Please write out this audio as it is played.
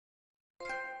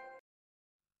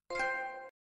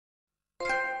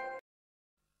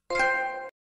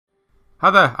Hi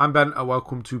there, I'm Ben and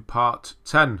welcome to part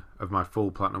 10 of my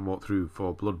full platinum walkthrough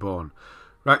for Bloodborne.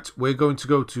 Right, we're going to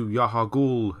go to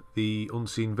Yahar'gul, the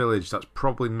unseen village. That's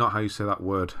probably not how you say that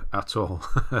word at all.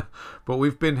 But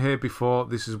we've been here before.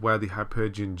 This is where the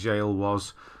Hypergean jail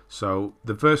was. So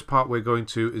the first part we're going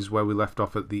to is where we left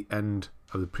off at the end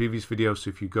of the previous video. So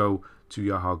if you go to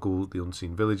Yahar'gul, the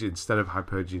unseen village, instead of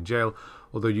Hypergean jail,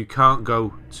 although you can't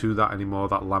go to that anymore,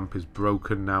 that lamp is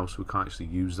broken now, so we can't actually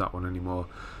use that one anymore.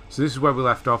 So this is where we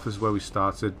left off, this is where we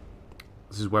started.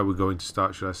 This is where we're going to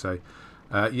start, should I say.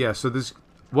 Yeah, so there's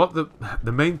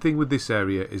the main thing with this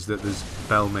area is that there's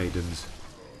bell maidens.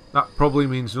 That probably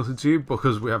means nothing to you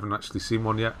because we haven't actually seen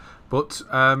one yet. But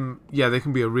yeah, they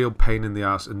can be a real pain in the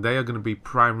arse, and they are going to be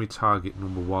primary target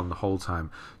number one the whole time.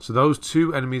 So those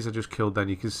two enemies I just killed then,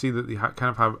 you can see that they kind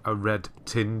of have a red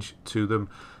tinge to them.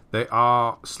 They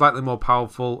are slightly more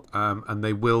powerful, and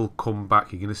they will come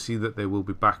back. You're going to see that they will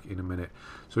be back in a minute.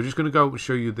 So we're just going to go and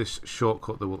show you this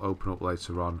shortcut that will open up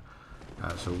later on.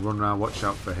 So run around, watch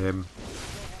out for him.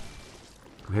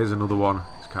 And here's another one.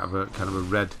 It's kind of a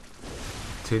red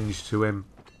tinge to him.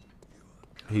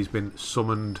 He's been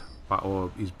summoned,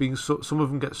 or he's being. Some of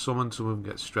them get summoned, some of them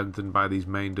get strengthened by these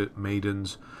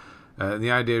maidens. And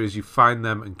the idea is you find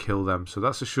them and kill them. So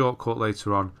that's a shortcut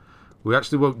later on. We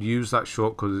actually won't use that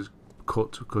shortcut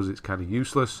because it's kind of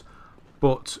useless,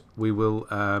 but we will.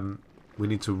 We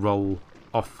need to roll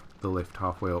off the lift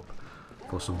halfway up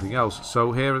for something else.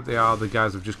 So here they are, the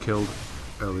guys I've just killed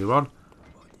earlier on.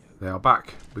 They are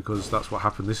back because that's what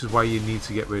happened. This is why you need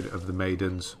to get rid of the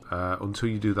maidens. Until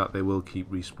you do that, they will keep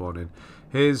respawning.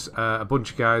 Here's a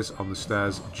bunch of guys on the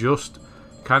stairs. Just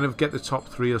kind of get the top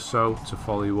three or so to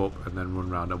follow you up and then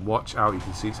run around and watch out. You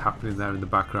can see it's happening there in the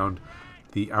background.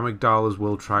 The amygdalas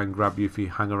will try and grab you if you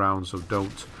hang around, so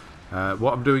don't.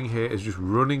 What I'm doing here is just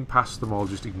running past them all,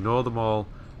 just ignore them all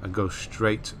and go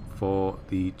straight for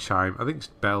the chime. I think it's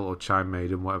bell or chime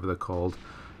maiden, whatever they're called.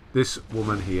 This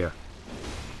woman here.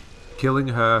 Killing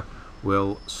her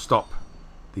will stop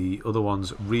the other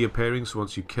ones reappearing, so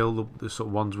once you kill the sort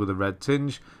of ones with a red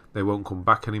tinge, they won't come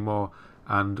back anymore.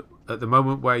 And at the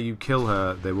moment where you kill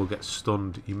her, they will get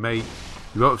stunned. You won't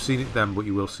have seen it then, but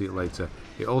you will see it later.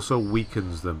 It also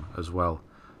weakens them as well.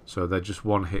 So they're just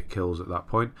one-hit kills at that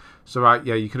point. So right,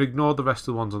 yeah, you can ignore the rest of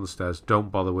the ones on the stairs.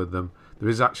 Don't bother with them. There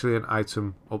is actually an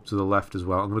item up to the left as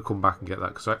well. I'm going to come back and get that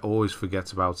because I always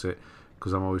forget about it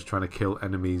because I'm always trying to kill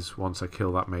enemies once I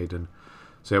kill that maiden.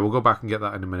 So yeah, we'll go back and get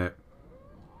that in a minute.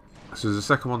 So there's a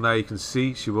second one there. You can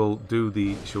see she'll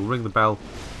ring the bell.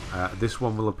 This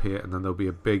one will appear, and then there'll be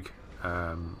a big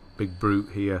brute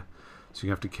here. So you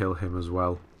have to kill him as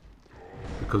well,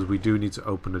 because we do need to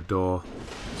open a door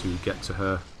to get to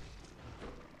her.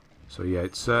 So yeah,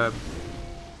 it's a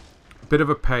bit of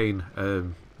a pain.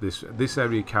 This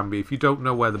area can be, if you don't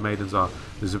know where the maidens are.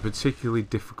 There's a particularly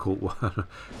difficult one.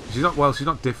 She's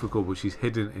not difficult, but she's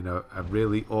hidden in a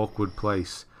really awkward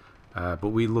place. But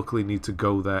we luckily need to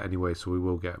go there anyway, so we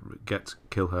will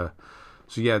kill her.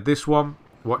 So yeah, this one.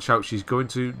 Watch out, she's going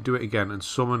to do it again and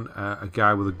summon a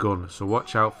guy with a gun. So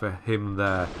watch out for him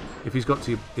there. If he's got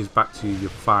his back to you, you're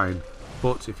fine.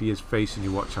 But if he is facing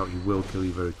you, watch out, he will kill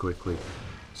you very quickly.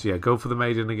 So yeah, go for the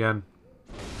maiden again.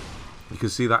 You can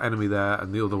see that enemy there,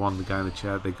 and the other one, the guy in the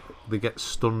chair. They get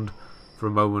stunned for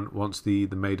a moment once the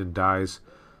maiden dies.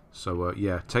 So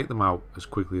yeah, take them out as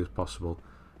quickly as possible.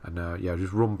 And yeah,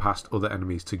 just run past other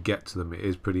enemies to get to them. It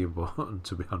is pretty important,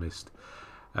 to be honest.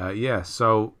 Yeah,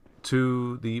 so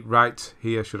to the right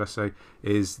here, should I say,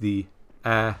 is the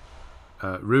Heir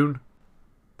Rune.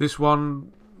 This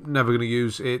one, never going to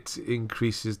use. It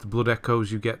increases the blood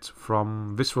echoes you get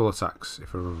from visceral attacks,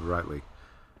 if I remember rightly.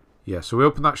 Yeah, so we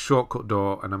open that shortcut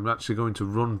door, and I'm actually going to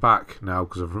run back now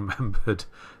because I've remembered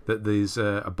that there's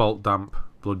a bolt damp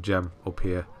blood gem up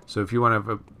here. So if you want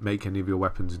to ever make any of your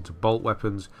weapons into bolt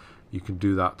weapons, you can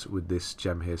do that with this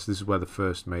gem here. So this is where the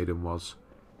first maiden was.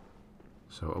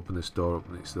 So open this door up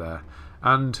and it's there.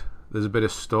 And there's a bit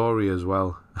of story as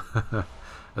well.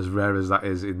 As rare as that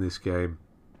is in this game.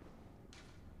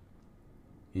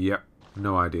 Yep,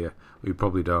 no idea. We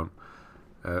probably don't.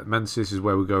 Mensis is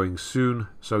where we're going soon.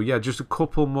 So yeah, just a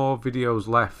couple more videos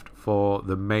left for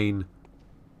the main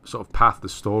sort of path, the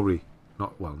story.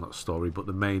 Not story, but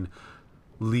the main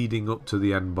leading up to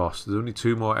the end boss. There's only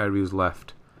 2 more areas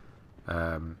left.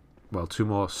 Well, two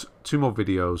more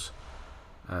videos.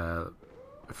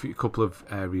 A couple of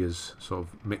areas sort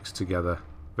of mixed together,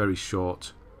 very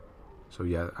short. So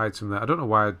yeah, item there. I don't know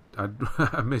why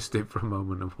I missed it for a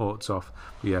moment and walked off.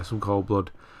 But yeah, some cold blood.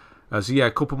 So yeah,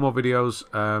 a couple more videos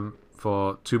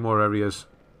for 2 more areas,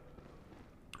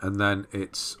 and then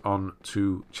it's on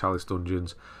to Chalice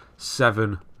Dungeons.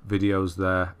 7 videos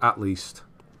there, at least,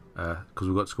 because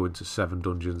we've got to go into 7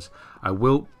 dungeons. I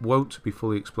won't be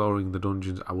fully exploring the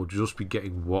dungeons. I will just be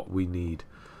getting what we need.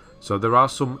 So there are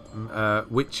some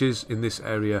witches in this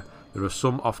area. There are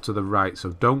some off to the right,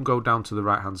 so don't go down to the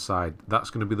right hand side. That's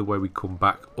going to be the way we come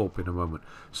back up in a moment.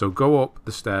 So go up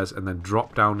the stairs and then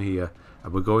drop down here,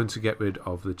 and we're going to get rid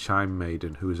of the Chime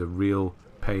Maiden, who is a real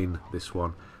pain, this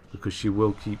one, because she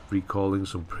will keep recalling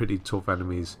some pretty tough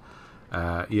enemies.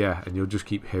 Yeah, and you'll just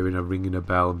keep hearing her ringing a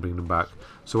bell and bringing them back.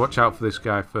 So watch out for this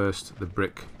guy first, the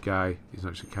brick guy. He's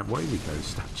actually what is he got? His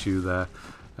statue there.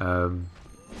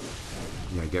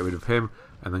 Yeah, get rid of him.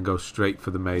 And then go straight for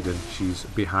the maiden. She's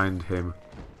behind him.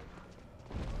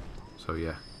 So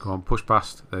yeah, go on, push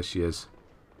past. There she is.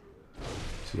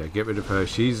 So yeah, get rid of her.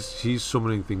 She's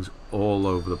summoning things all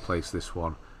over the place, this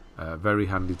one. Very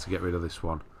handy to get rid of this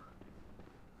one.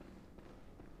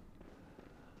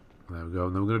 There we go.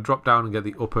 And then we're going to drop down and get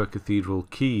the upper Cathedral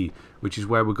Key, which is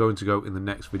where we're going to go in the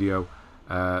next video.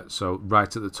 So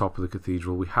right at the top of the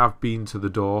cathedral. We have been to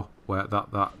the door where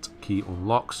that key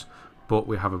unlocks, but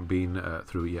we haven't been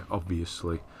through it yet,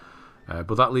 obviously.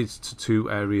 But that leads to 2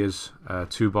 areas,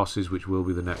 2 bosses, which will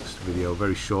be the next video.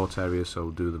 Very short areas, so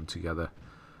we'll do them together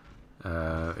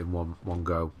in one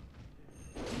go.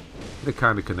 They're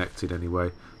kind of connected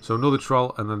anyway. So another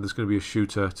troll, and then there's going to be a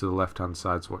shooter to the left-hand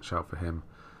side, so watch out for him.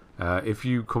 If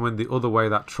you come in the other way,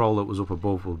 that troll that was up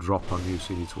above will drop on you,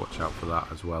 so you need to watch out for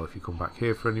that as well if you come back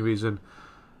here for any reason.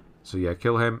 So yeah,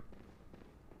 kill him.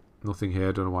 Nothing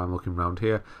here, don't know why I'm looking around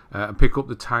here. And pick up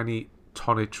the tiny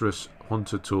Tonitrus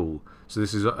Hunter Tool. So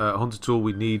this is a Hunter Tool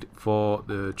we need for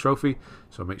the trophy,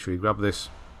 so make sure you grab this.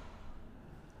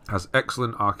 Has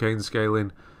excellent arcane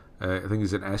scaling. I think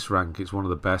it's an S rank, it's one of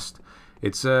the best.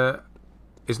 It's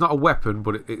not a weapon,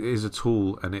 but it is a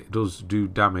tool, and it does do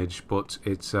damage, but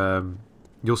it's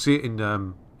you'll see it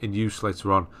in use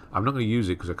later on. I'm not going to use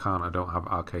it because I don't have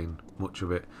arcane much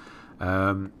of it.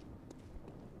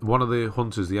 One of the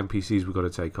hunters, the NPCs we've got to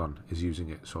take on, is using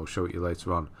it, so I'll show it you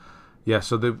later on. Yeah,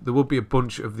 so there will be a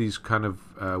bunch of these kind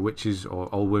of witches or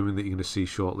old women that you're going to see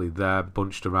shortly there,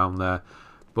 bunched around there,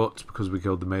 but because we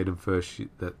killed the maiden first,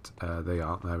 they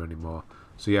aren't there anymore.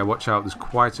 So yeah, watch out, there's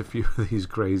quite a few of these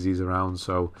crazies around,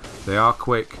 so they are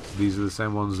quick. These are the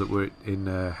same ones that were in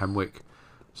Hemwick,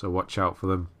 so watch out for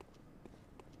them.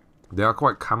 They are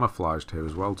quite camouflaged here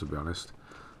as well, to be honest.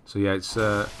 So yeah,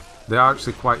 they are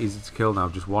actually quite easy to kill now,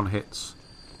 just one hits.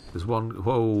 There's one,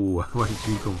 whoa, where did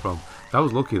you come from? That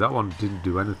was lucky, that one didn't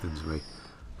do anything to me.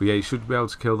 But yeah, you should be able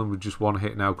to kill them with just one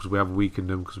hit now, because we have weakened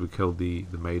them, because we killed the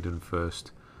maiden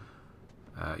first.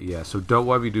 Yeah, so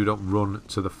whatever you do, don't run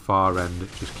to the far end,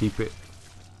 just keep it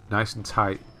nice and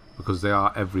tight, because they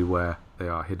are everywhere, they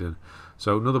are hidden.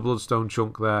 So another bloodstone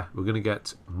chunk there. We're going to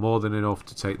get more than enough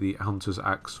to take the hunter's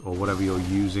axe, or whatever you're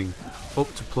using,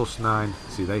 up to +9.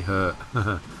 See, they hurt.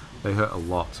 They hurt a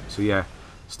lot. So yeah,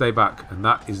 stay back, and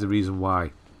that is the reason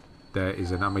why. There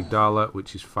is an amygdala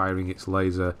which is firing its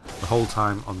laser the whole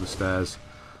time on the stairs.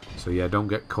 So yeah, don't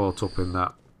get caught up in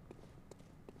that.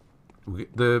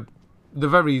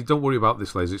 Don't worry about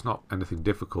this laser, it's not anything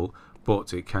difficult,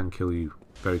 but it can kill you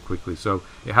very quickly. So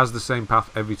it has the same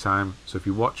path every time, so if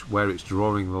you watch where it's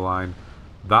drawing the line,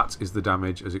 that is the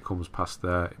damage as it comes past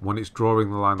there. When it's drawing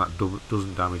the line, that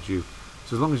doesn't damage you.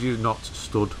 So as long as you're not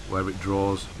stood where it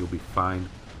draws, you'll be fine.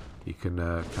 You can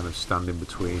kind of stand in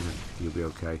between and you'll be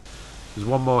okay. There's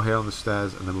one more here on the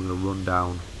stairs, and then we're going to run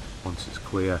down once it's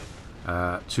clear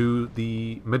to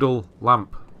the middle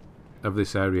lamp of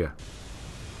this area,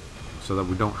 so that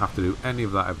we don't have to do any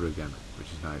of that ever again, which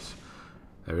is nice.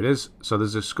 There it is. So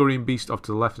there's a Scurrying Beast off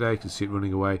to the left there. You can see it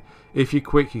running away. If you're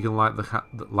quick, you can light the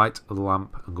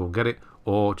lamp and go and get it,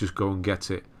 or just go and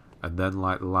get it and then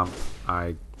light the lamp.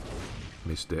 I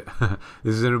missed it.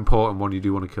 This is an important one. You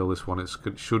do want to kill this one. It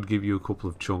should give you a couple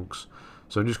of chunks.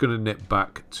 So I'm just going to nip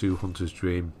back to Hunter's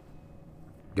Dream,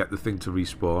 get the thing to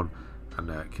respawn,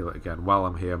 and kill it again. While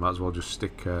I'm here, I might as well just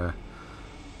stick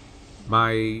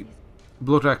my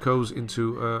blood echoes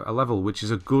into a level, which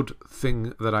is a good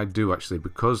thing that I do, actually,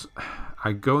 because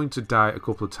I'm going to die a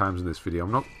couple of times in this video.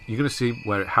 You're going to see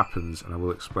where it happens, and I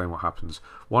will explain what happens.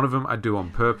 One of them I do on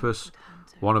purpose.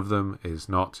 One of them is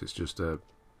not. It's just a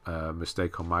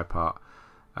mistake on my part.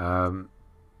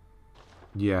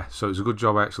 Yeah, so it's a good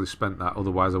job I actually spent that.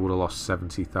 Otherwise, I would have lost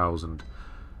 70,000,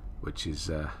 which is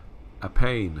a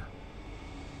pain.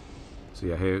 So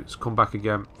yeah, here it's come back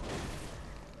again.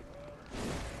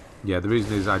 Yeah, the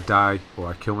reason is I die or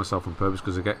I kill myself on purpose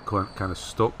because I get kind of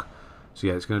stuck. So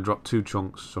yeah, it's going to drop 2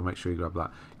 chunks, so make sure you grab that.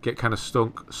 Get kind of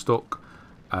stuck,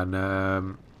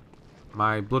 and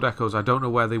my blood echoes, I don't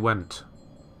know where they went.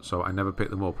 so I never pick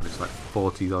them up, and it's like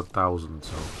 40 odd thousand,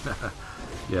 so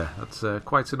yeah, that's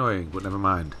quite annoying, but never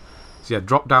mind. So yeah,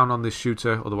 drop down on this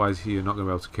shooter, otherwise you're not going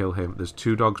to be able to kill him. There's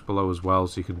 2 dogs below as well,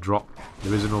 so you can drop.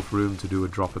 There is enough room to do a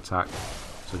drop attack,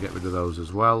 so get rid of those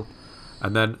as well.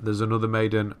 And then there's another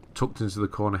maiden tucked into the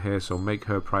corner here, so make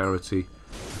her priority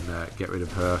and get rid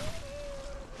of her.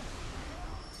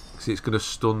 See, it's going to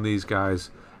stun these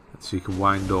guys, so you can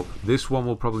wind up. This one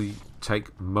will probably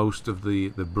take most of the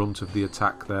brunt of the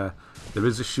attack there. There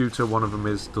is a shooter, one of them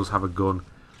does have a gun.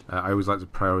 I always like to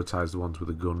prioritise the ones with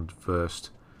a gun first.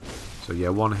 So yeah,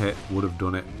 1 hit would have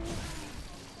done it.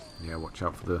 Yeah, watch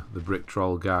out for the brick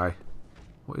troll guy.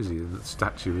 What is he? That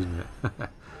statue, isn't it?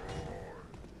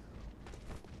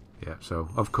 Yeah, so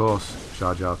of course,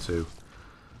 charge R2.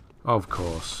 Of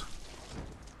course.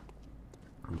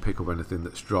 And pick up anything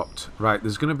that's dropped. Right,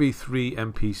 there's going to be 3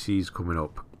 NPCs coming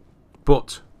up.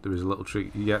 But there is a little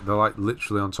trick. Yeah, they're like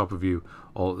literally on top of you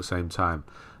all at the same time.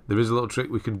 There is a little trick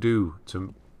we can do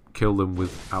to kill them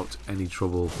without any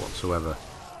trouble whatsoever.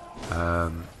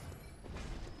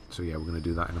 So yeah, we're going to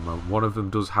do that in a moment. One of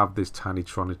them does have this tiny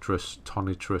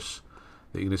Tonitrus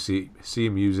that you're going to see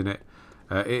him using it.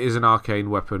 It is an arcane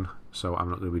weapon, so I'm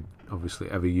not going to be obviously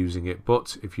ever using it.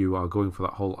 But if you are going for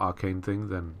that whole arcane thing,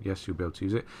 then yes, you'll be able to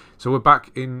use it. So we're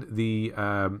back in the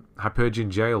Hypergian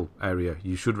jail area.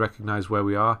 You should recognise where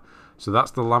we are. So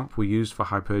that's the lamp we used for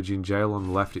Hypergian jail on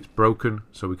the left. It's broken,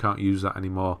 so we can't use that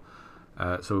anymore.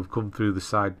 So we've come through the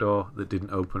side door that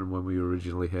didn't open when we were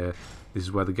originally here. This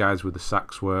is where the guys with the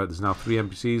sacks were. There's now 3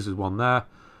 NPCs. There's one there.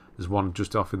 There's one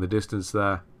just off in the distance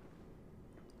there.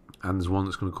 And there's one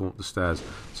that's going to come up the stairs.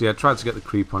 So yeah, I tried to get the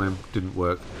creep on him. Didn't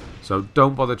work. So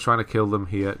don't bother trying to kill them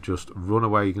here. Just run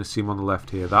away. You're going to see him on the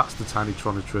left here. That's the tiny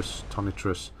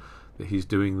Tonitrus that he's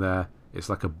doing there. It's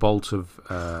like a bolt of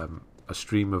a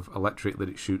stream of electric that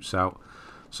it shoots out.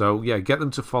 So yeah, get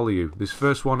them to follow you. This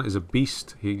first one is a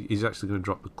beast. He's actually going to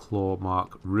drop the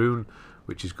Clawmark Rune,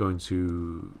 which is going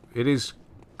to... It is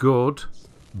good,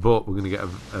 but we're going to get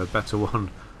a better one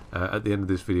at the end of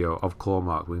this video of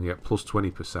Clawmark. We're going to get plus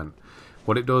 20%.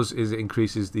 What it does is it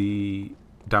increases the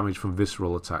damage from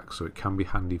visceral attacks, so it can be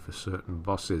handy for certain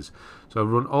bosses. So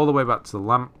run all the way back to the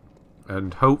lamp,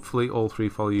 and hopefully all 3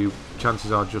 follow you.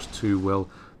 Chances are just 2 will.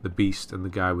 The beast and the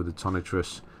guy with the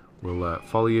Tonitrus will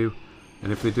follow you.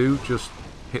 And if they do, just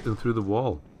hit them through the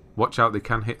wall. Watch out, they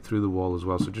can hit through the wall as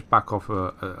well. So just back off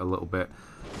a little bit,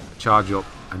 charge up,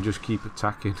 and just keep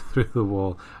attacking through the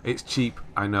wall. It's cheap,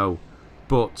 I know,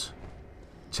 but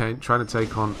trying to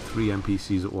take on 3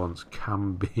 NPCs at once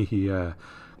can be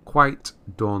quite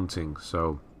daunting.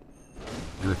 So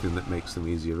anything that makes them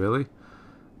easier, really.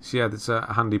 So yeah, that's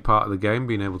a handy part of the game,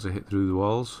 being able to hit through the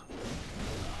walls.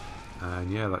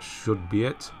 And yeah, that should be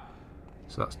it.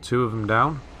 So that's 2 of them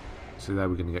down. So there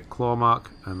we're going to get Clawmark,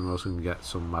 and we're also going to get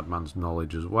some Madman's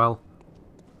knowledge as well.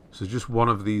 So just one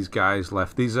of these guys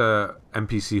left. These are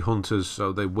NPC hunters,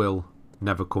 so they will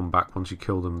never come back. Once you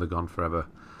kill them, they're gone forever.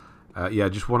 Yeah,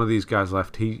 just one of these guys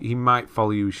left. He might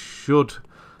follow you, should,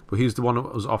 but he's the one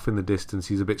that was off in the distance.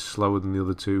 He's a bit slower than the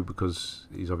other 2 because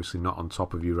he's obviously not on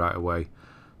top of you right away.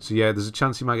 So yeah, there's a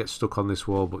chance he might get stuck on this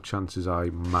wall, but chances are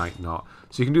he might not.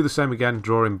 So you can do the same again,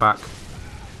 draw him back.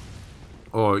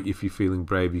 Or if you're feeling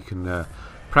brave, you can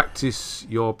practice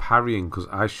your parrying, because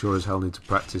I sure as hell need to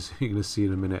practice. You're going to see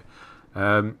in a minute.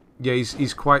 Yeah,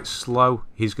 he's quite slow.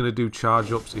 He's going to do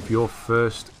charge ups. If you're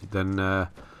first, then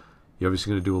you're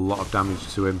obviously going to do a lot of damage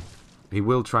to him. He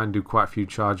will try and do quite a few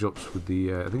charge ups with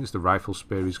the, I think it's the rifle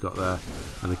spear he's got there,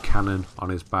 and the cannon on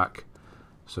his back.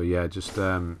 So yeah, just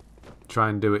try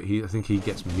and do it. I think he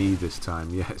gets me this time.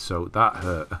 Yeah, so that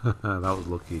hurt. That was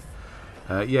lucky.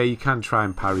 Yeah, you can try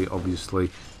and parry, obviously,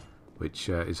 which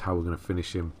is how we're going to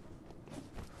finish him.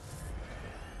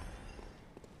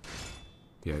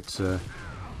 Yeah, it's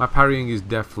my parrying is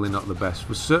definitely not the best.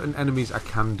 With certain enemies, I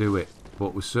can do it,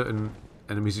 but with certain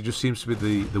enemies, it just seems to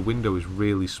be the window is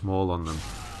really small on them.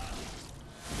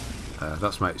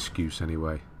 That's my excuse,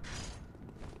 anyway.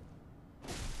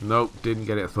 Nope, didn't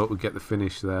get it. I thought we'd get the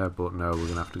finish there, but no, we're going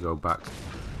to have to go back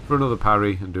for another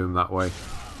parry and do him that way.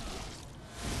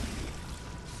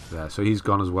 There, so he's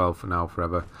gone as well for now,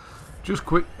 forever. Just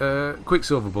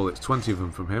Quicksilver Bullets, 20 of them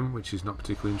from him, which is not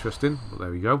particularly interesting, but there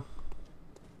we go.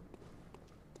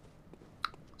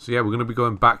 So yeah, we're going to be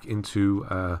going back into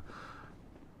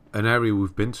an area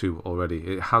we've been to already.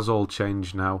 It has all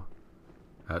changed now,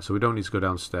 so we don't need to go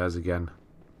downstairs again.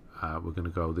 We're going to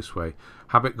go this way.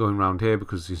 Habit going around here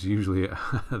because there's usually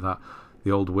the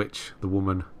old witch, the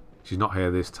woman. She's not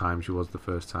here this time, she was the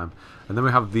first time. And then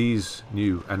we have these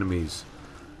new enemies.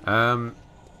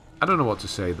 I don't know what to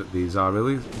say that these are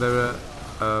really. They're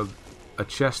a a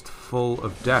chest full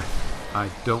of death. I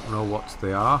don't know what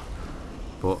they are,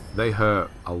 but they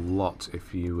hurt a lot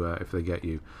if they get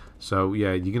you. So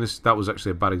yeah, that was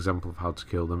actually a bad example of how to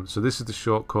kill them. So this is the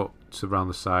shortcut to around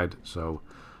the side. So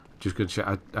just gonna check.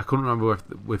 I couldn't remember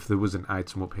if there was an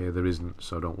item up here. There isn't,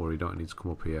 so don't worry, don't need to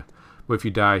come up here. But if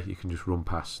you die, you can just run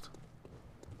past.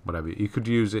 Whatever. You could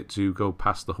use it to go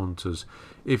past the hunters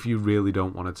if you really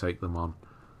don't want to take them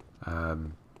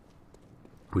on.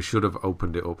 We should have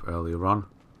opened it up earlier on,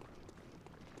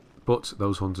 but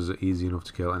those hunters are easy enough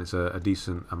to kill, and it's a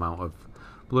decent amount of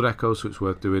blood echoes, so it's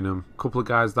worth doing them. A couple of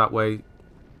guys that way.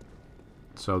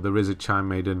 So there is a Chime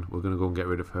Maiden. We're going to go and get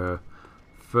rid of her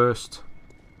first.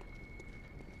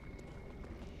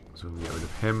 So we're going to get rid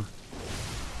of him.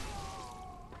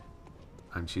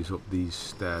 And she's up these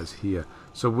stairs here.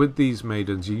 So with these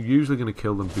maidens, you're usually going to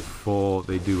kill them before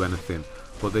they do anything.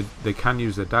 But they can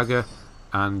use their dagger,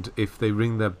 and if they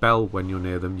ring their bell when you're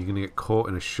near them, you're going to get caught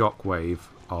in a shockwave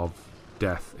of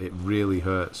death. It really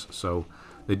hurts. So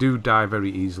they do die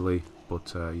very easily,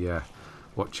 but yeah,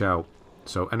 watch out.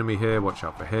 So enemy here, watch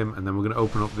out for him. And then we're going to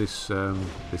open up this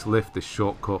this lift, this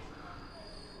shortcut.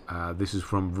 This is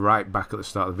from right back at the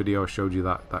start of the video. I showed you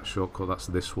that shortcut. That's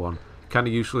this one. Kind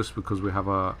of useless because we have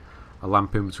a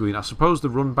lamp in between. I suppose the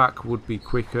run back would be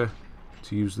quicker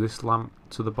to use this lamp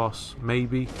to the boss,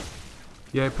 maybe.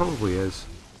 Yeah, it probably is.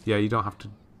 Yeah, you don't have to.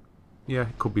 Yeah,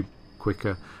 it could be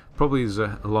quicker. Probably as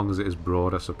long as it is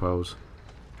broad, I suppose.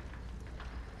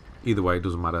 Either way, it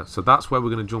doesn't matter. So that's where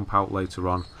we're going to jump out later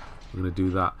on. We're going to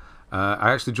do that.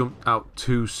 I actually jumped out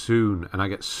too soon and I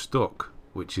get stuck,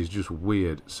 which is just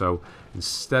weird. So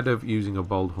instead of using a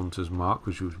Bold Hunter's Mark,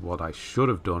 which was what I should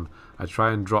have done, I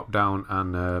try and drop down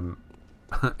and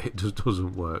it just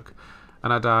doesn't work.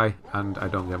 And I die and I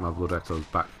don't get my blood echoes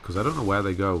back because I don't know where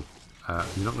they go.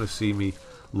 You're not going to see me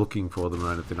looking for them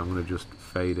or anything. I'm going to just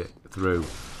fade it through.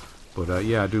 But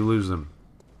yeah, I do lose them.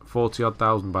 40 odd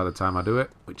thousand by the time I do it,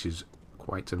 which is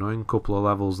quite annoying. Couple of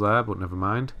levels there, but never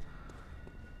mind.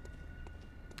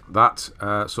 That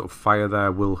sort of fire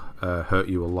there will hurt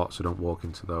you a lot, so don't walk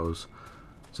into those.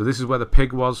 So this is where the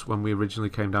pig was when we originally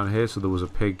came down here. So there was a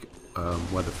pig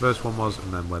where the first one was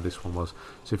and then where this one was.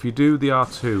 So if you do the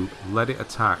R2, let it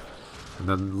attack and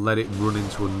then let it run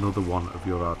into another one of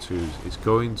your R2s. It's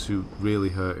going to really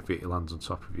hurt if it lands on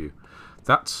top of you.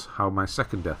 That's how my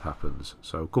second death happens.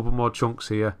 So a couple more chunks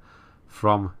here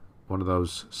from one of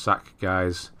those sack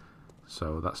guys.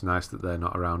 So that's nice that they're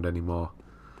not around anymore.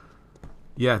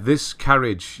 Yeah, this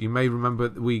carriage, you may remember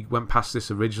we went past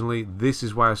this originally. This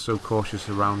is why I'm so cautious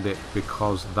around it,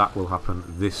 because that will happen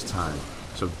this time.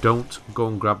 So don't go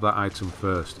and grab that item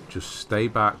first. Just stay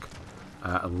back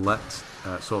and let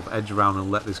sort of edge around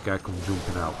and let this guy come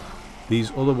jumping out.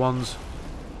 These other ones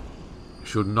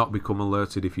should not become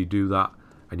alerted if you do that,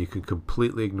 and you can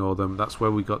completely ignore them. That's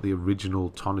where we got the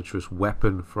original Tonitrus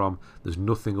weapon from. There's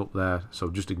nothing up there, so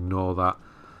just ignore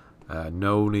that.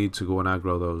 No need to go and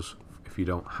aggro those if you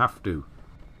don't have to.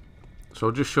 So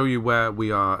I'll just show you where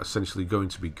we are essentially going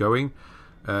to be going.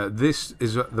 This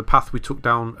is the path we took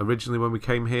down originally when we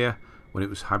came here, when it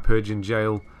was Hypergian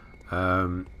Jail.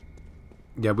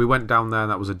 Yeah, we went down there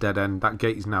and that was a dead end. That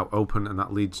gate is now open and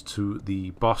that leads to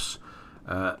the boss.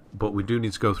 But we do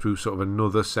need to go through sort of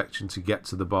another section to get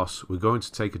to the boss. We're going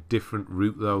to take a different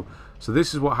route though. So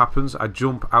this is what happens. I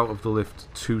jump out of the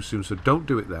lift too soon, so don't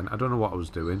do it then. I don't know what I was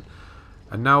doing.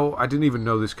 And now I didn't even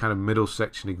know this kind of middle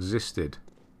section existed.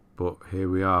 But here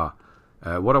we are.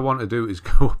 What I want to do is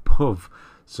go above.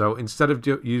 So instead of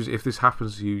if this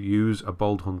happens to you, use a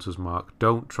Bold Hunter's Mark.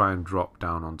 Don't try and drop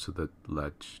down onto the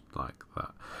ledge like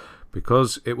that,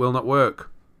 because it will not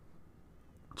work.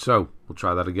 So we'll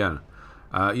try that again.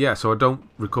 Yeah, so I don't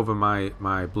recover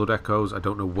my blood echoes. I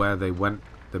don't know where they went.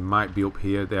 They might be up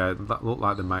here. They look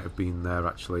like they might have been there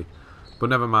actually. But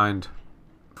never mind.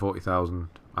 40,000.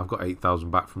 I've got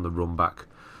 8,000 back from the run back.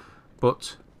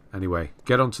 But anyway,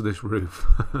 get onto this roof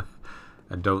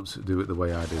and don't do it the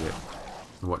way I did it.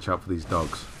 And watch out for these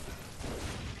dogs.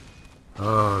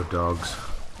 Oh, dogs.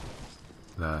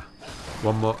 There.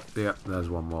 One more. Yeah, there's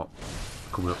one more.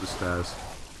 Coming up the stairs.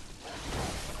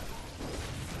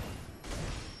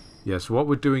 Yeah, so what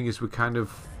we're doing is we're kind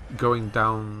of going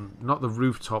down, not the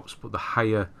rooftops, but the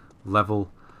higher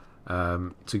level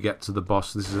to get to the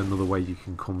boss. This is another way you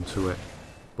can come to it,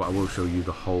 but I will show you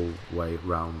the whole way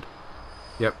round.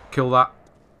 Yep, kill that.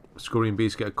 Scurrying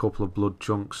Beast, get a couple of blood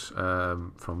chunks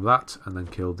from that, and then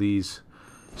kill these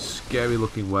scary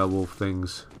looking werewolf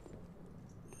things.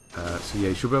 So yeah,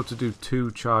 you should be able to do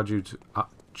 2 charge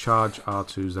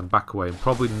R2s, then back away, and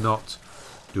probably not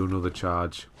do another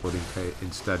charge, but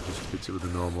instead just hit it with the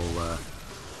normal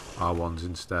R1s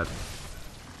instead.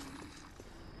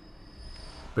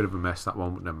 bit of a mess that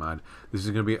one, but never mind. This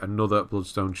is going to be another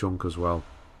bloodstone chunk as well.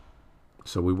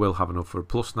 So we will have enough for a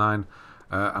 +9.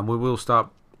 And we will start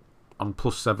on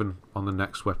 +7 on the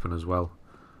next weapon as well.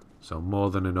 So more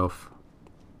than enough.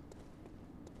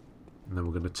 And then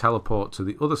we're going to teleport to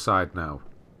the other side now.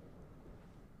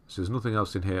 So there's nothing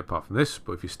else in here apart from this,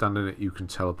 but if you stand in it, you can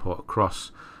teleport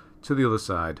across to the other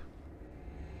side.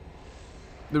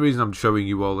 The reason I'm showing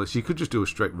you all this, you could just do a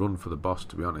straight run for the boss,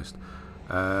 to be honest.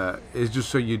 It's just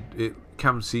so it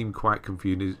can seem quite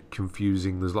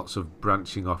confusing. There's lots of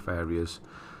branching off areas.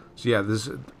 So yeah, there's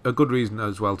a good reason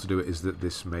as well to do it is that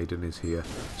this maiden is here.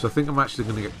 So I think I'm actually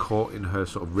going to get caught in her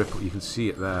sort of ripple. You can see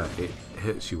it there. It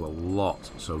hits you a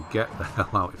lot. So get the hell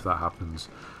out if that happens.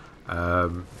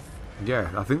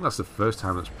 Yeah, I think that's the first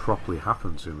time that's properly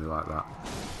happened to me like that.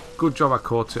 Good job I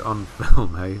caught it on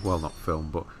film, eh? Well, not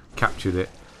film, but captured it.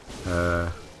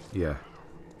 Yeah,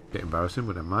 bit embarrassing,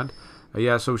 but never mind.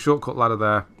 Yeah, so shortcut ladder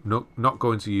there. Not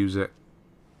going to use it.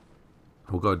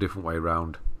 We'll go a different way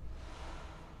around.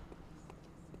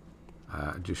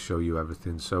 Just show you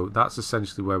everything. So that's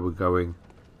essentially where we're going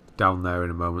down there in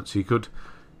a moment. So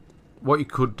what you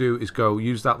could do is go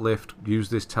use that lift, use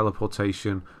this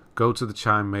teleportation, go to the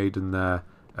Chime Maiden there,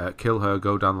 kill her,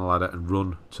 go down the ladder and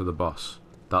run to the boss.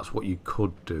 That's what you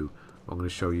could do. I'm going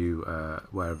to show you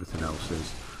where everything else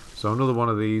is. So another one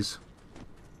of these.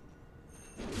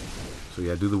 So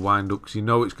yeah, do the wind up because you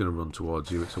know it's going to run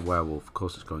towards you. It's a werewolf. Of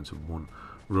course it's going to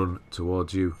run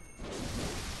towards you.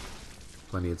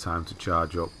 Plenty of time to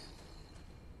charge up.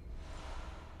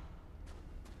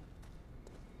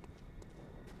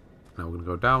 Now we're going to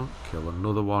go down, kill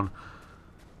another one.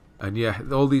 And yeah,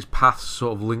 all these paths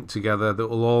sort of link together. That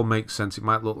will all make sense. It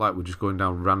might look like we're just going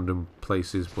down random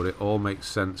places, but it all makes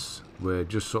sense. We're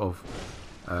just sort of...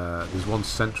 there's one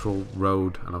central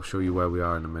road, and I'll show you where we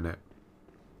are in a minute.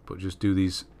 But just do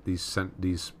these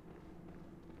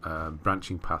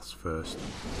branching paths first.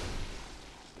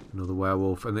 Another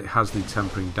werewolf, and it has the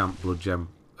Tempering Damp Blood Gem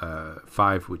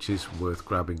 5, which is worth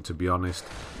grabbing, to be honest.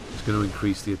 It's going to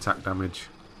increase the attack damage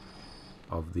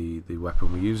of the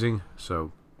weapon we're using,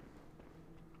 so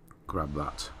grab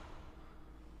that.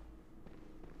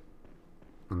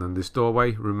 And then this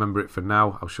doorway, remember it for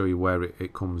now. I'll show you where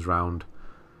it comes round.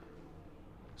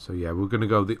 So yeah, we're going to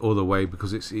go the other way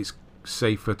because it's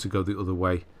safer to go the other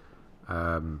way.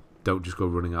 Don't just go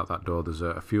running out that door. There's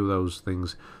a few of those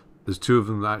things. There's two of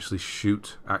them that actually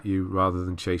shoot at you rather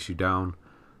than chase you down.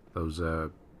 Those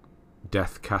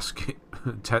death casket,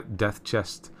 death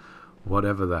chest,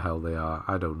 whatever the hell they are.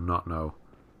 I do not know.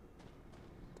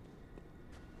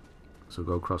 So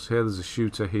go across here. There's a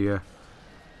shooter here.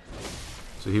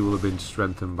 So he will have been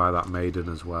strengthened by that maiden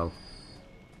as well.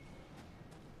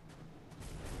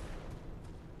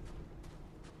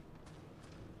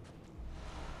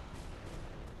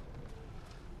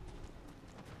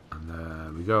 And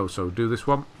there we go. So do this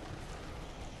one.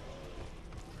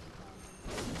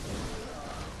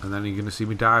 And then you're going to see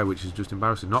me die, which is just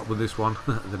embarrassing. Not with this one,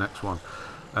 the next one.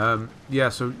 Yeah,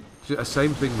 so the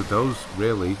same thing with those,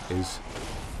 really, is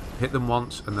hit them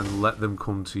once and then let them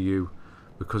come to you.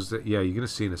 Because, yeah, you're going to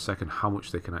see in a second how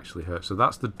much they can actually hurt. So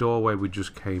that's the doorway we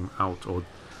just came out, or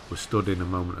were stood in a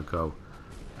moment ago.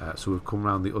 So we've come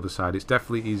around the other side. It's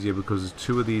definitely easier because there's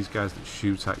two of these guys that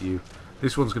shoot at you.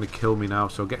 This one's going to kill me now,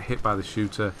 so I'll get hit by the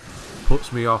shooter.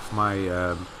 Puts me off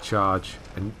my charge.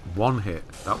 And one hit.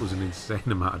 That was an insane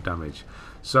amount of damage.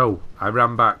 So, I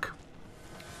ran back.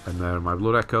 And there are my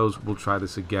blood echoes. We'll try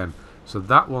this again. So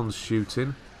that one's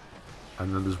shooting.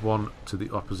 And then there's one to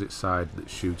the opposite side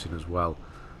that's shooting as well.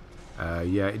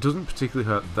 Yeah, it doesn't particularly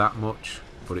hurt that much,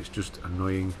 but it's just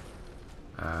annoying.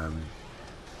 I'm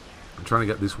trying to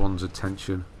get this one's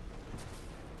attention.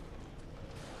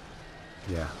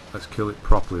 Yeah, let's kill it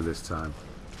properly this time.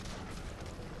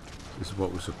 This is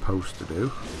what we're supposed to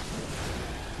do.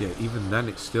 Yeah, even then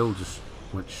it still just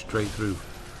went straight through.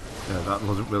 Yeah, that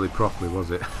wasn't really properly, was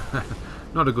it?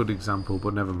 Not a good example,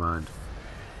 but never mind.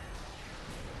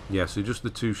 Yeah, so just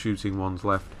the two shooting ones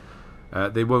left.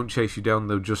 They won't chase you down,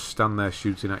 they'll just stand there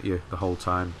shooting at you the whole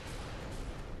time.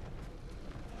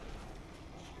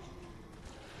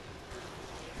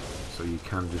 So you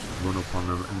can just run up on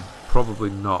them and probably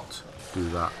not do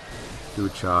that. Do a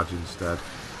charge instead.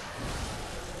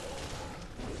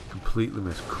 Completely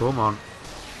missed. Come on.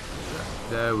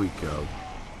 There we go.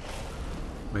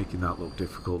 Making that look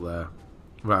difficult there.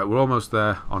 Right, we're almost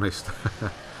there, honest.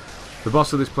 The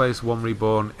boss of this place, One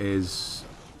Reborn, is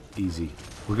easy.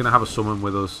 We're going to have a summon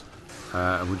with us,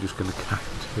 and we're just going to kind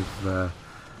of...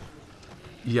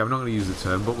 yeah, I'm not going to use the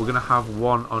term, but we're going to have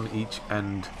one on each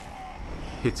end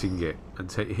hitting it.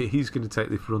 And he's going to take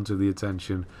the front of the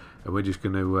attention, and we're just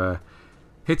going to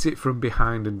hit it from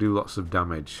behind and do lots of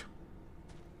damage.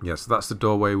 Yeah, so that's the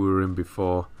doorway we were in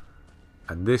before,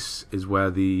 and this is where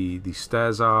the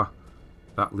stairs are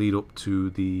that lead up to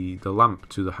the lamp,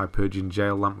 to the Hypergean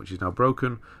jail lamp, which is now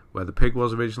broken, where the pig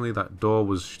was originally. That door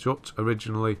was shut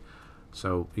originally,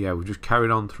 so yeah, we've just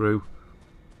carried on through.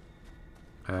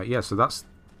 Yeah, so that's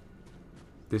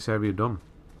this area done.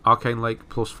 Arcane Lake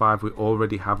 +5, we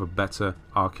already have a better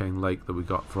Arcane Lake that we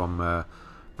got from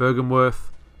Bergenworth,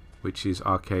 which is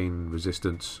Arcane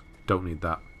Resistance. Don't need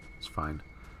that, it's fine.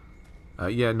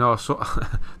 Yeah, no,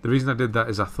 the reason I did that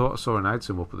is I thought I saw an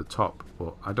item up at the top,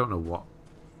 but I don't know what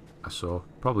I saw.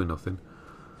 Probably nothing.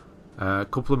 A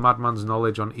couple of Madman's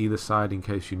knowledge on either side in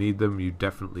case you need them. You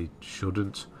definitely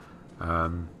shouldn't.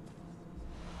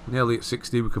 Nearly at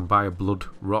 60, we can buy a blood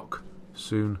rock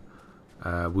soon.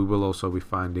 We will also be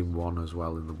finding one as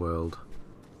well in the world.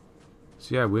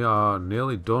 So yeah, we are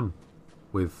nearly done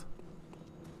with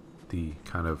the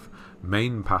kind of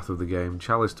main path of the game.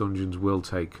 Chalice dungeons will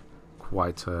take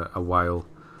quite a while,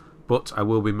 but I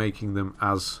will be making them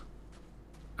as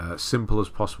simple as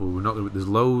possible. We're not. There's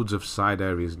loads of side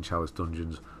areas in Chalice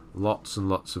dungeons, lots and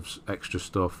lots of extra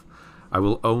stuff. I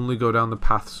will only go down the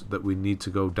paths that we need to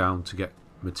go down to get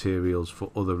materials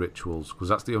for other rituals, because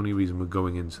that's the only reason we're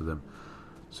going into them.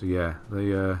 So yeah,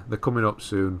 they're coming up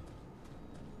soon.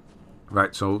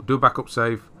 Right, so do a backup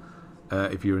save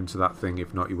if you're into that thing.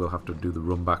 If not, you will have to do the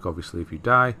run back, obviously, if you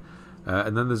die.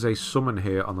 And then there's a summon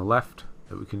here on the left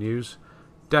that we can use.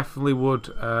 Definitely would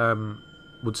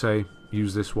say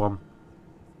use this one.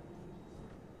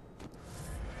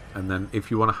 And then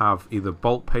if you want to have either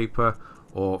bolt paper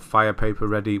or fire paper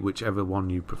ready, whichever one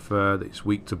you prefer, that's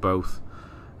weak to both,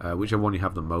 whichever one you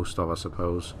have the most of, I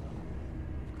suppose.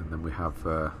 And then we have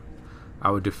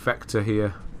our defector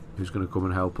here, who's going to come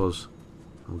and help us.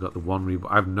 And we've got the One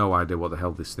Reborn. I have no idea what the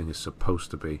hell this thing is supposed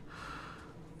to be,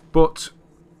 but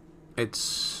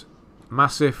it's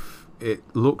massive. It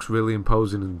looks really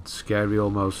imposing and scary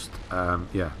almost.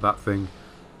 Yeah, that thing.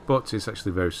 But it's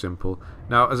actually very simple.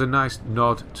 Now, as a nice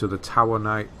nod to the Tower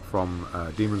Knight from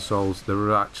Demon Souls, there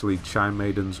are actually Chime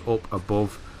Maidens up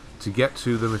above. To get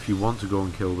to them, if you want to go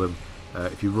and kill them,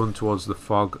 if you run towards the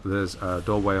fog, there's a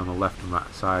doorway on the left and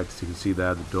right side. So you can see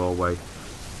there the doorway.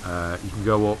 You can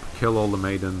go up, kill all the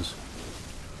maidens,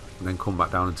 and then come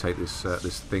back down and take this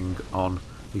this thing on.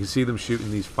 You can see them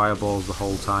shooting these fireballs the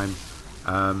whole time.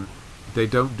 They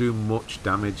don't do much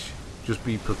damage. Just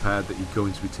be prepared that you're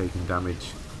going to be taking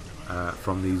damage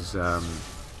from these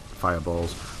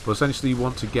fireballs. But essentially you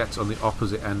want to get on the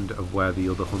opposite end of where the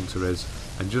other hunter is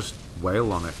and just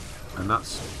wail on it. And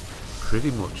that's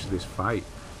pretty much this fight.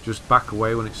 Just back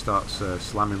away when it starts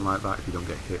slamming like that if you don't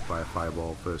get hit by a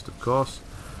fireball first, of course.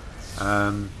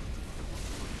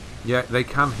 Yeah, they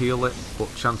can heal it,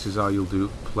 but chances are you'll do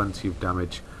plenty of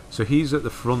damage. So he's at the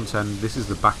front end, this is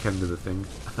the back end of the thing,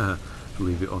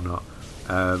 believe it or not.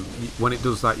 When it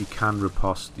does that, you can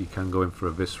riposte, you can go in for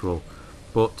a visceral,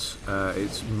 but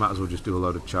you might as well just do a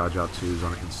load of charge R2s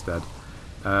on it instead.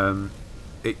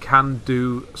 It can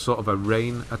do sort of a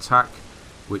rain attack,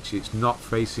 which it's not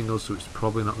facing us, so it's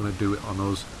probably not going to do it on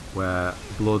us, where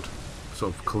blood,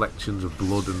 sort of collections of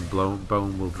blood and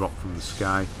bone will drop from the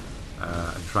sky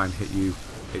and try and hit you.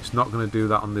 It's not going to do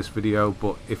that on this video,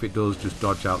 but if it does, just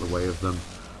dodge out the way of them.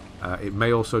 It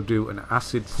may also do an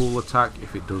acid pool attack.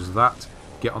 If it does that,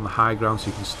 get on the high ground,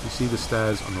 so you can see the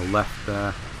stairs on the left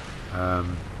there.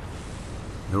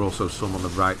 There are also some on the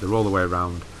right. They're all the way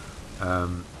around.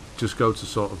 Just go to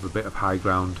sort of a bit of high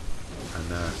ground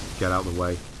and get out of the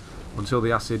way until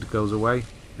the acid goes away,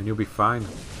 and you'll be fine.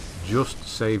 Just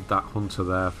saved that hunter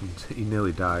there from he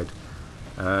nearly died.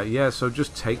 Yeah, so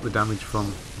just take the damage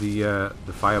from the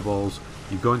fireballs.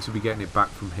 You're going to be getting it back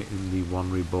from hitting the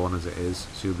One Reborn as it is,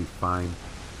 so you'll be fine.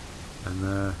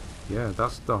 And yeah,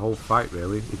 that's the whole fight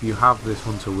really. If you have this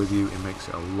hunter with you, it makes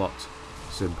it a lot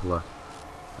simpler.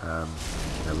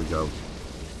 There we go.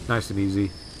 Nice and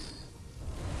easy.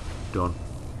 Done.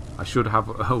 I should have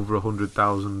over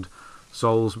 100,000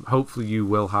 souls. Hopefully you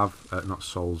will have, not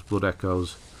souls, blood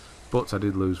echoes. But I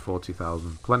did lose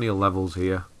 40,000. Plenty of levels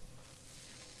here.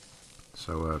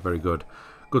 So very good.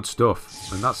 Good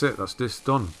stuff. And that's it. That's this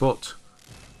done. But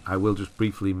I will just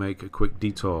briefly make a quick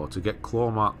detour to get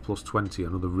Clawmark +20,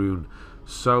 another rune.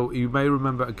 So you may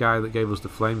remember a guy that gave us the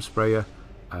flame sprayer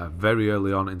very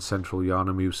early on in Central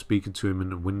Yharnam. We were speaking to him in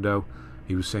the window.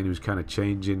 He was saying he was kind of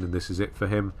changing and this is it for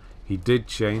him. He did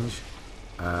change.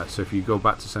 So if you go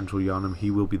back to Central Yharnam,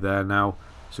 he will be there now.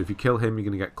 So if you kill him, you're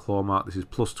going to get Clawmark. This is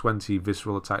 +20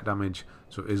 visceral attack damage,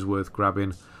 so it is worth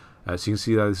grabbing. So you can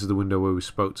see there, this is the window where we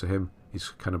spoke to him. He's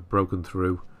kind of broken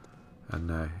through.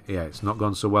 And yeah, it's not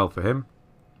gone so well for him.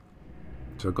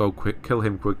 So go quick, kill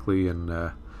him quickly and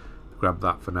grab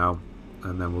that for now.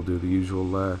 And then we'll do the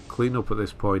usual cleanup at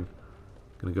this point.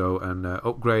 Going to go and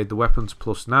upgrade the weapons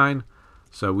 +9.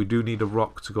 So we do need a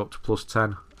rock to go up to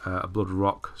 +10. A blood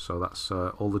rock. So that's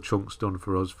all the chunks done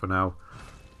for us for now.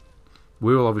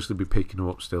 We will obviously be picking them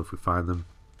up still if we find them.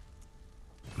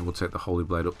 And we'll take the Holy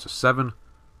Blade up to 7.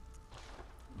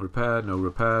 Repair, no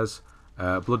repairs.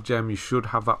 Blood gem, you should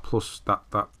have that plus that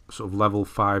sort of level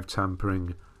 5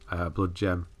 tampering blood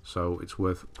gem, so it's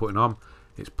worth putting on.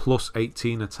 It's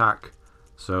 +18 attack,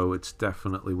 so it's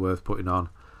definitely worth putting on,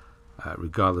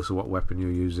 regardless of what weapon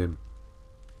you're using.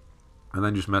 And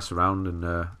then just mess around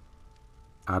and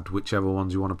add whichever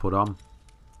ones you want to put on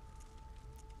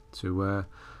to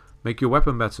make your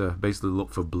weapon better. Basically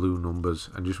look for blue numbers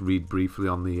and just read briefly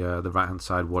on the right hand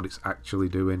side what it's actually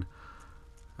doing.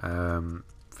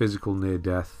 Physical near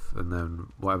death, and then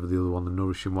whatever the other one, the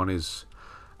nourishing one, is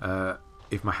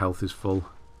if my health is full.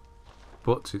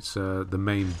 But it's the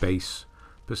main base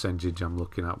percentage I'm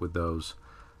looking at with those.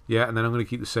 Yeah, and then I'm going to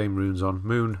keep the same runes on: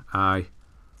 Moon, Eye,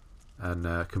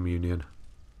 and Communion.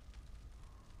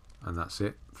 And that's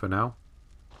it for now.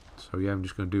 So yeah, I'm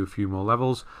just going to do a few more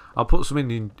levels. I'll put some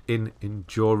in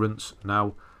endurance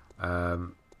now,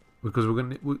 because we're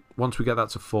going to, once we get that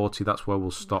to 40, that's where we'll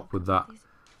stop with that.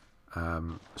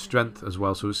 Strength as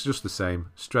well, so it's just the same: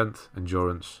 strength,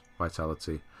 endurance,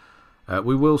 vitality.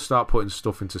 We will start putting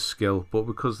stuff into skill, but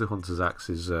because the Hunter's Axe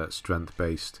is strength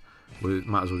based, we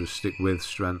might as well just stick with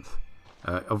strength.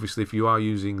 Obviously if you are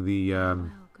using the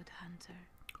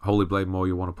Holy Blade more,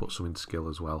 you want to put some in skill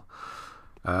as well.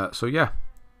 So yeah,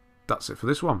 that's it for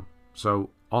this one.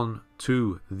 So on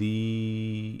to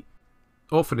the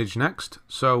orphanage next.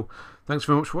 So thanks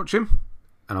very much for watching,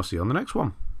 and I'll see you on the next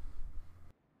one.